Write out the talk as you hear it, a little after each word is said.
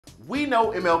We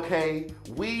know MLK,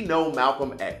 we know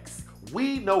Malcolm X,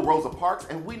 we know Rosa Parks,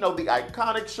 and we know the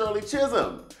iconic Shirley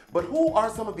Chisholm. But who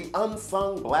are some of the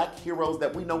unsung Black heroes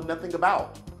that we know nothing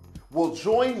about? Well,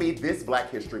 join me this Black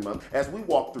History Month as we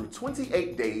walk through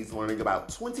 28 days learning about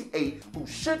 28 who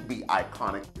should be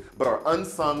iconic but are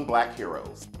unsung Black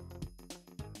heroes.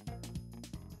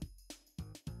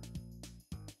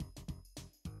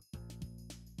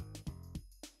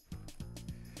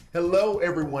 Hello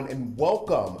everyone and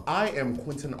welcome. I am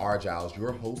QuentinRJiles,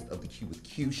 your host of the Q with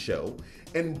Q show,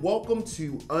 and welcome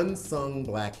to Unsung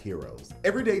Black Heroes.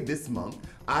 Every day this month,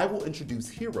 I will introduce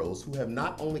heroes who have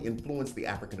not only influenced the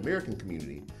African American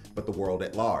community, but the world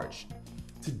at large.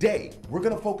 Today, we're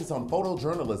gonna focus on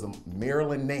photojournalism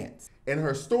Marilyn Nance and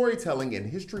her storytelling and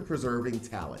history-preserving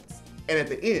talents. And at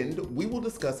the end, we will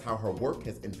discuss how her work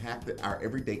has impacted our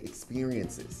everyday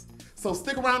experiences. So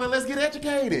stick around and let's get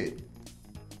educated.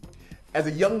 As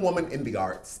a young woman in the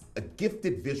arts, a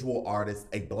gifted visual artist,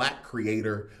 a Black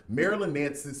creator, Marilyn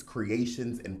Nance's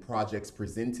creations and projects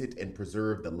presented and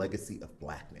preserved the legacy of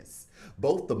Blackness,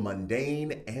 both the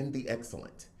mundane and the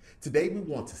excellent. Today we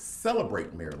want to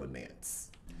celebrate Marilyn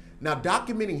Nance. Now,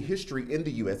 documenting history in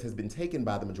the U.S. has been taken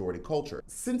by the majority culture.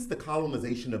 Since the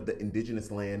colonization of the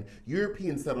indigenous land,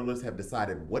 European settlers have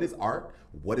decided what is art,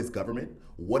 what is government,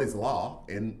 what is law,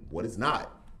 and what is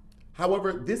not.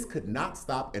 However, this could not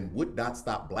stop and would not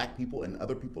stop Black people and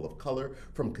other people of color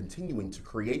from continuing to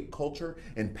create culture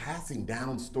and passing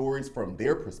down stories from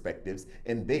their perspectives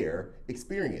and their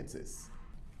experiences.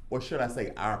 Or should I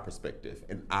say our perspective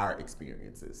and our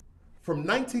experiences. From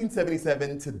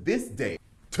 1977 to this day,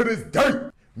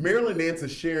 Marilyn Nance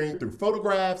is sharing through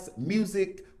photographs,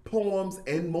 music, poems,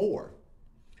 and more.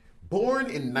 Born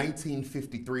in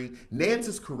 1953,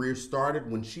 Nance's career started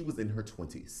when she was in her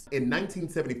 20s. In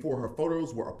 1974, her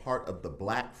photos were a part of the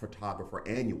Black Photographer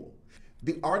Annual.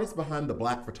 The artist behind the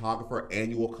Black Photographer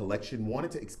Annual collection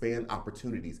wanted to expand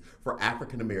opportunities for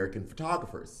African American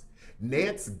photographers.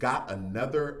 Nance got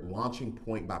another launching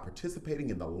point by participating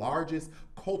in the largest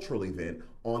cultural event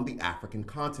on the African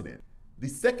continent, the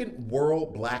Second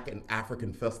World Black and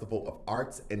African Festival of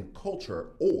Arts and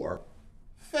Culture, or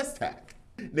FESTAC.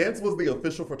 Nance was the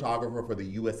official photographer for the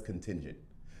U.S. contingent.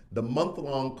 The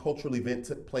month-long cultural event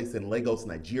took place in Lagos,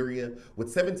 Nigeria, with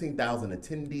 17,000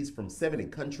 attendees from 70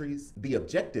 countries. The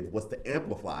objective was to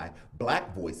amplify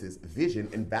Black voices, vision,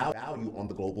 and value on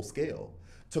the global scale.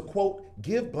 To quote,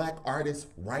 give Black artists,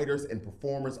 writers, and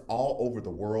performers all over the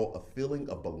world a feeling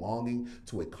of belonging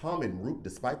to a common root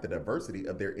despite the diversity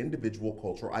of their individual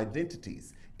cultural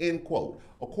identities, end quote,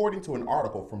 according to an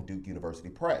article from Duke University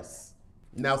Press.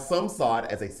 Now, some saw it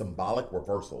as a symbolic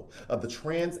reversal of the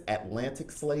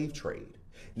transatlantic slave trade.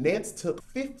 Nance took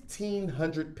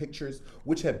 1,500 pictures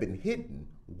which have been hidden,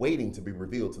 waiting to be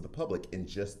revealed to the public in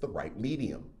just the right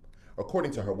medium.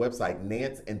 According to her website,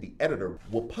 Nance and the editor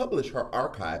will publish her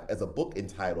archive as a book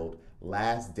entitled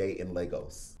Last Day in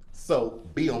Lagos. So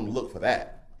be on the look for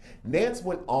that. Nance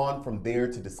went on from there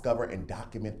to discover and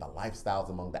document the lifestyles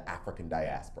among the African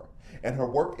diaspora, and her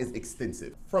work is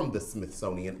extensive, from the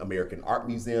Smithsonian American Art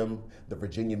Museum, the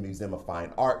Virginia Museum of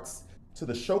Fine Arts, to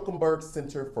the Schoenberg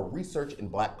Center for Research in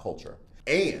Black Culture,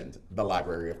 and the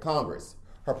Library of Congress.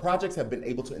 Her projects have been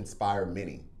able to inspire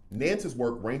many. Nance's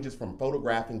work ranges from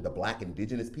photographing the Black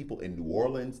indigenous people in New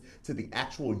Orleans to the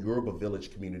actual Yoruba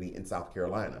village community in South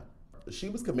Carolina. She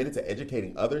was committed to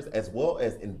educating others as well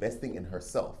as investing in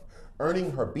herself,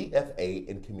 earning her BFA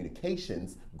in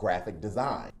Communications Graphic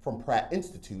Design from Pratt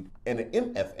Institute and an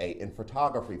MFA in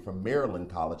Photography from Maryland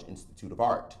College Institute of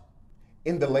Art.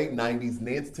 In the late 90s,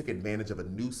 Nance took advantage of a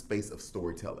new space of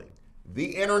storytelling, the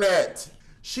internet.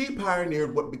 She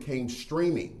pioneered what became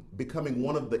streaming, becoming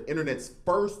one of the internet's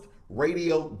first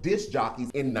radio disc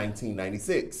jockeys in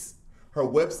 1996. Her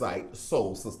website,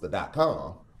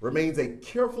 soulsister.com, remains a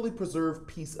carefully preserved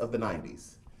piece of the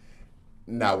 90s.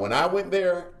 Now, when I went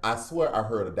there, I swear I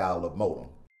heard a dial-up modem.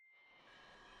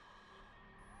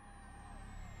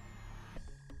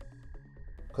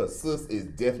 Cause sis is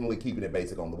definitely keeping it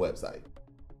basic on the website.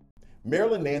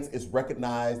 Marilyn Nance is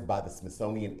recognized by the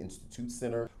Smithsonian Institute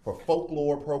Center for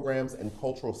Folklore Programs and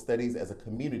Cultural Studies as a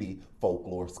community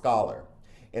folklore scholar.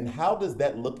 And how does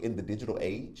that look in the digital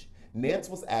age? Nance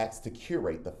was asked to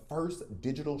curate the first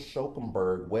digital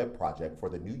Schoenberg web project for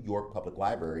the New York Public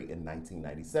Library in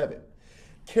 1997,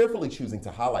 carefully choosing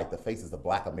to highlight the faces of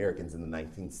Black Americans in the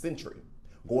 19th century,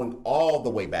 going all the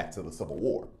way back to the Civil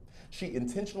War. She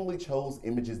intentionally chose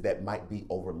images that might be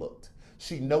overlooked.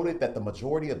 She noted that the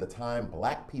majority of the time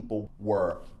Black people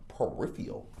were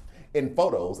peripheral in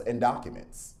photos and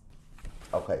documents.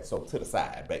 Okay, so to the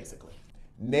side, basically.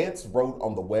 Nance wrote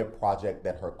on the web project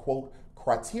that her, quote,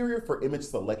 criteria for image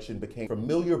selection became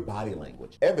familiar body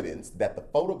language, evidence that the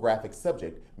photographic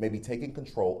subject may be taking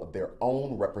control of their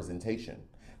own representation.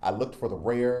 I looked for the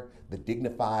rare, the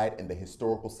dignified, and the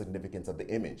historical significance of the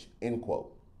image, end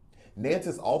quote. Nance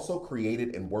has also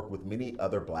created and worked with many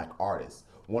other Black artists.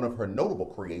 One of her notable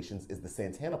creations is the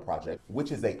Santana Project,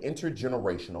 which is an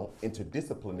intergenerational,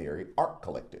 interdisciplinary art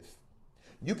collective.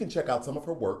 You can check out some of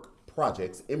her work,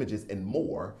 projects, images, and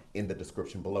more in the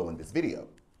description below in this video.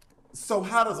 So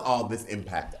how does all this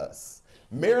impact us?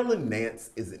 Marilyn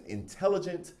Nance is an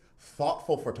intelligent,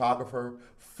 thoughtful photographer,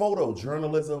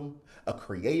 photojournalism, a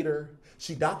creator.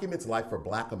 She documents life for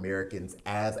Black Americans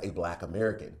as a Black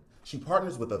American. She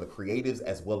partners with other creatives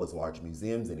as well as large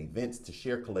museums and events to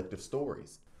share collective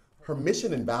stories. Her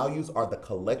mission and values are the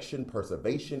collection,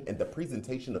 preservation, and the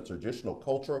presentation of traditional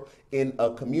culture in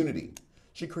a community.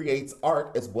 She creates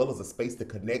art as well as a space to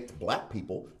connect Black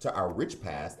people to our rich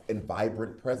past and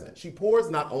vibrant present. She pours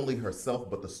not only herself,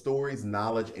 but the stories,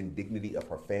 knowledge, and dignity of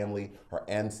her family, her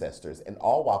ancestors, and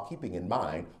all while keeping in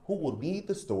mind who will need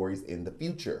the stories in the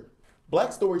future.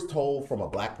 Black stories told from a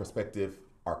Black perspective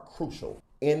are crucial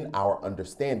in our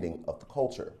understanding of the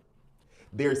culture.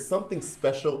 There's something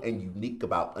special and unique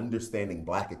about understanding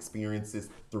Black experiences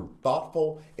through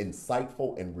thoughtful,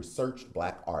 insightful, and researched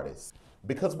Black artists.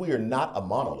 Because we are not a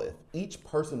monolith, each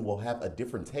person will have a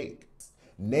different take.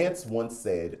 Nance once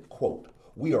said, quote,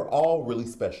 "We are all really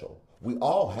special. We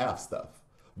all have stuff,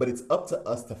 but it's up to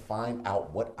us to find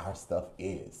out what our stuff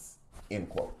is,"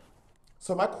 end quote.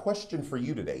 So my question for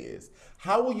you today is,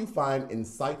 how will you find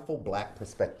insightful Black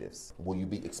perspectives? Will you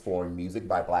be exploring music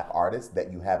by Black artists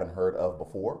that you haven't heard of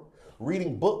before?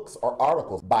 Reading books or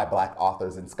articles by Black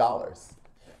authors and scholars?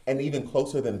 And even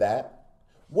closer than that,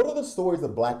 what are the stories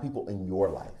of Black people in your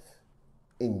life,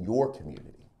 in your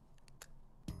community?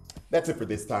 That's it for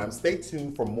this time. Stay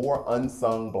tuned for more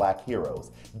Unsung Black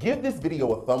Heroes. Give this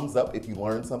video a thumbs up if you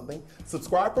learned something,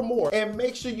 subscribe for more, and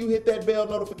make sure you hit that bell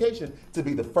notification to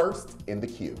be the first in the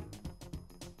queue.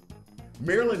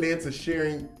 Marilyn Nance is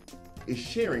sharing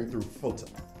through photo.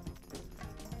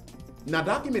 Now,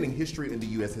 documenting history in the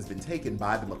U.S. has been taken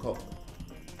by the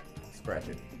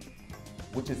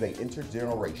which is a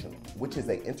intergenerational,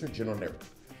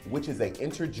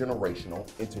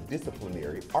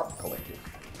 interdisciplinary art collective.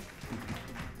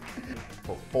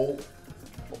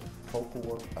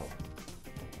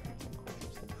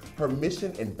 Her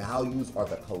mission and values are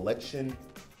the collection.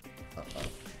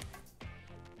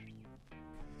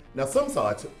 Now, some saw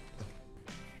it.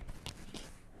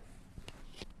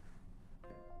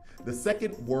 The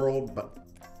Second World.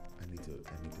 I need to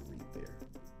read there.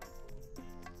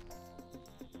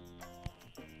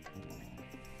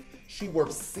 She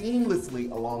works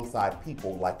seamlessly alongside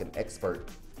people like an expert.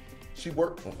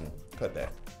 Cut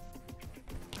that.